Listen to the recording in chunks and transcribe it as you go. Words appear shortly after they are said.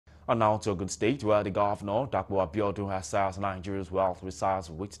And now to Ogun State, where the governor, Dr. Abiodun, has said Nigeria's wealth resides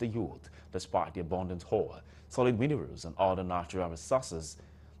with the youth, despite the abundant ore, solid minerals, and other natural resources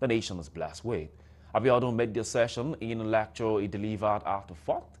the nation is blessed with. Abiodun made the assertion in a lecture he delivered at the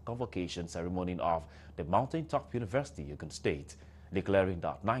fourth convocation ceremony of the Mountain Top University, Ogun State, declaring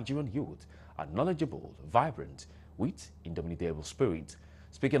that Nigerian youth are knowledgeable, vibrant, with indomitable spirit.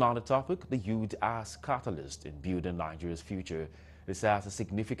 Speaking on the topic, the youth as catalyst in building Nigeria's future, this has a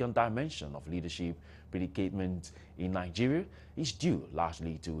significant dimension of leadership predicament in Nigeria is due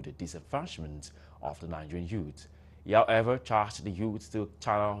largely to the disenfranchisement of the Nigerian youth. He, however, charged the youth to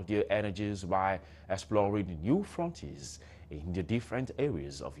channel their energies by exploring new frontiers in the different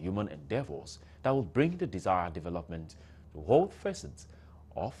areas of human endeavors that will bring the desired development to all facets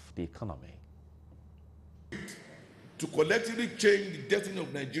of the economy. To collectively change the destiny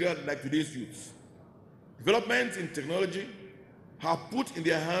of Nigeria like today's youth. Developments in technology have put in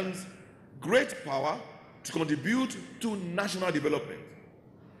their hands great power to contribute to national development.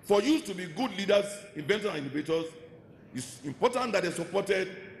 For youth to be good leaders, inventors, and innovators, it's important that they're supported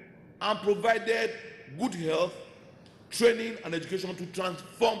and provided good health, training, and education to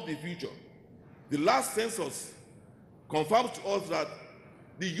transform the future. The last census confirms to us that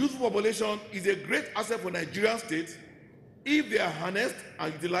the youthful population is a great asset for Nigerian state if they are harnessed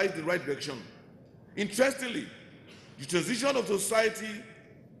and utilized in the right direction. Interestingly, the transition of society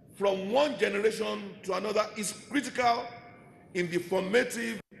from one generation to another is critical in the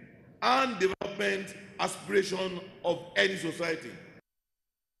formative and development aspiration of any society.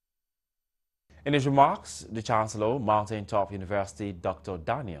 In his remarks, the Chancellor, Mountain Top University, Dr.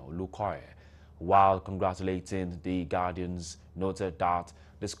 Daniel Lukoye, while congratulating the guardians, noted that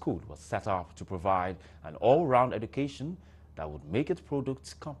the school was set up to provide an all-round education that would make its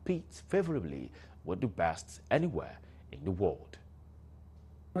products compete favorably with the best anywhere in the world.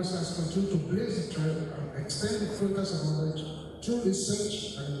 Resides continue to blaze the trail and extend the frontiers of knowledge through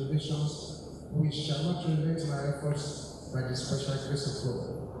research and innovations, which shall not relate in our efforts by the special grace of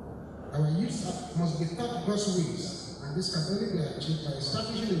God. Our youth must be taught God's ways, and this can only be achieved by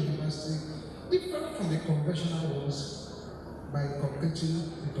establishing a university different from the conventional ones by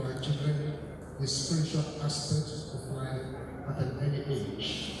inculcating into our children the spiritual aspect of life at an early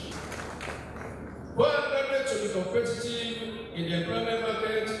age. For our government to be competitive in the employment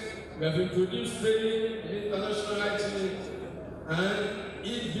market, we have introduced training in international IT and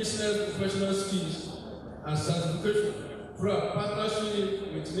e-business professional skills and certification through our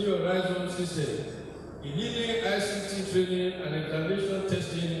partnership with New Horizons System, a leading ICT training and examination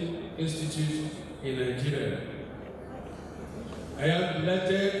testing institute in Nigeria. I am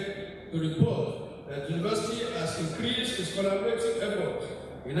delighted to report that the university has increased its collaborative efforts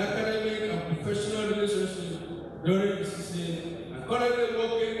in academic and professional relationships during the season, and currently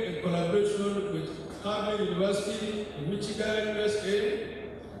working in collaboration with Harvard University in Michigan, USA,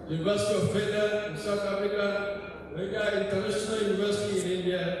 University of Feather in South Africa, Vega International University in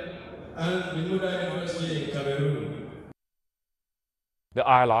India, and Bermuda University in Cameroon. The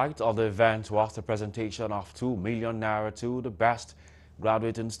highlight of the event was the presentation of 2 million naira to the best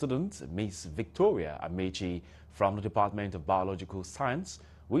graduating student, Miss Victoria Amechi, from the Department of Biological Science,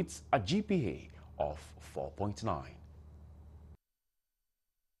 with a GPA of 4.9.